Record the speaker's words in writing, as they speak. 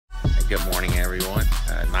Good morning, everyone.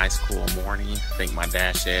 Nice cool morning. I think my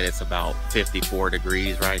dad said it's about 54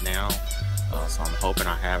 degrees right now, so I'm hoping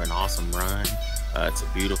I have an awesome run. It's a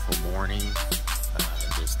beautiful morning.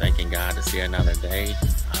 Just thanking God to see another day.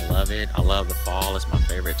 I love it. I love the fall. It's my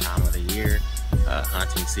favorite time of the year.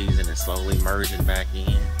 Hunting season is slowly merging back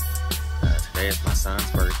in. Today is my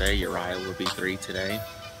son's birthday. Uriah will be 3 today.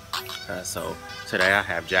 So today I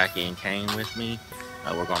have Jackie and Kane with me.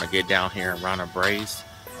 We're going to get down here and run a brace.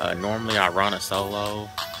 Normally I run a solo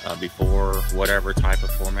before whatever type of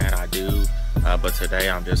format I do, but today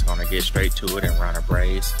I'm just going to get straight to it and run a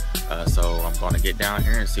brace. So I'm going to get down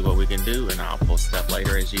here and see what we can do, and I'll post stuff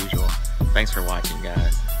later as usual. Thanks for watching,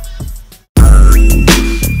 guys.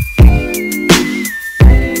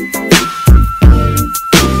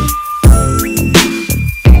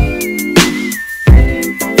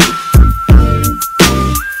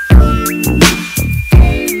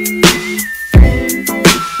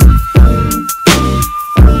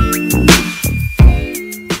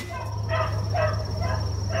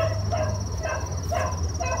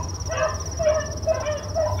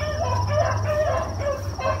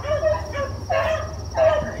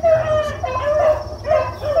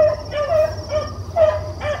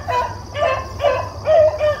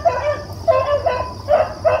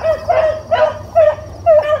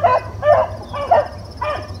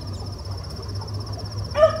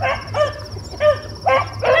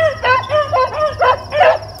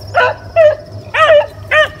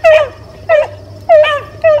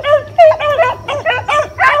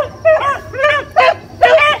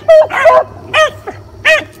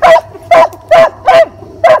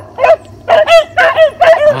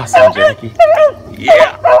 Awesome, Jackie.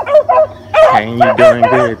 Yeah. Kane, you doing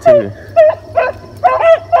good too.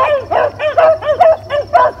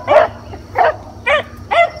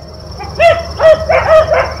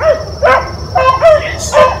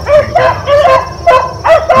 Yes.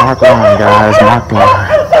 Mark line, guys. Mark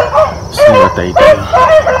line. See what they do.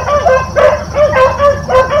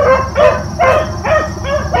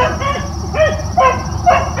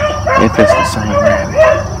 If it's the same rabbit.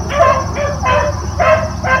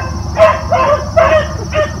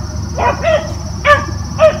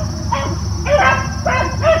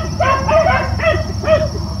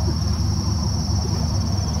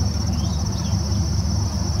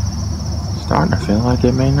 Starting to feel like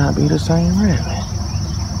it may not be the same rabbit.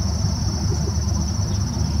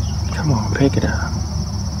 Come on, pick it up.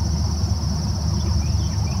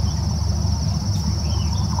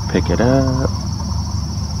 Pick it up.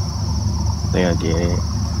 They'll get it.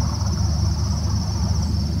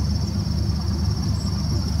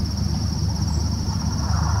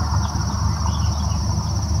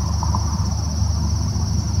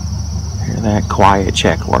 Hear that? Quiet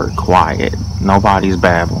check work. Quiet. Nobody's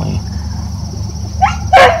babbling.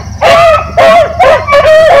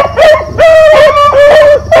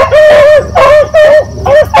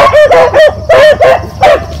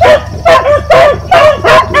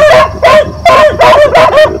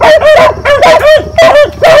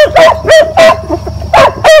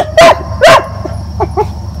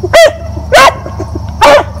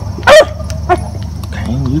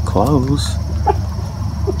 You close.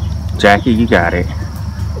 Jackie, you got it.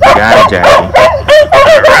 You got it, Jackie.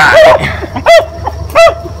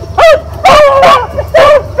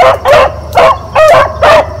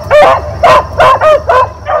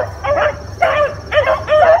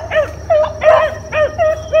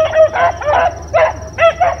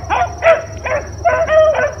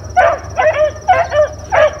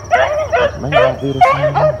 Alright. May not be the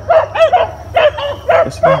same one.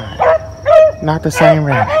 It's not the same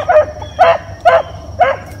rabbit.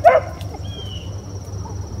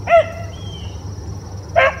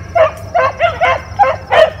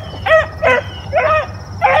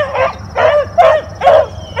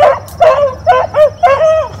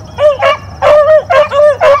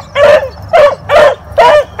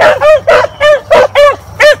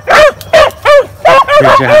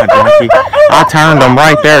 Good job, Jackie. I turned them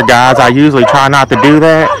right there, guys. I usually try not to do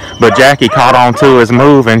that, but Jackie caught on to his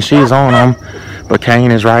move and she's on him. But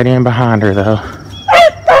Kane is right in behind her, though.